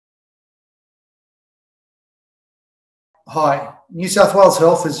Hi. New South Wales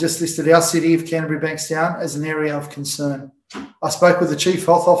Health has just listed our city of Canterbury Bankstown as an area of concern. I spoke with the Chief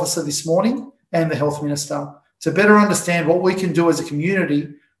Health Officer this morning and the Health Minister to better understand what we can do as a community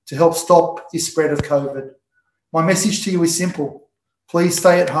to help stop this spread of COVID. My message to you is simple. Please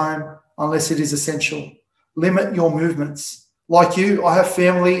stay at home unless it is essential. Limit your movements. Like you, I have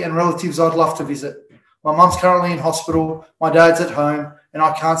family and relatives I'd love to visit. My mum's currently in hospital, my dad's at home, and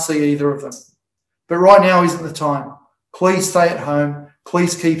I can't see either of them. But right now isn't the time. Please stay at home.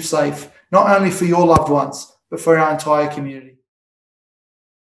 Please keep safe, not only for your loved ones, but for our entire community.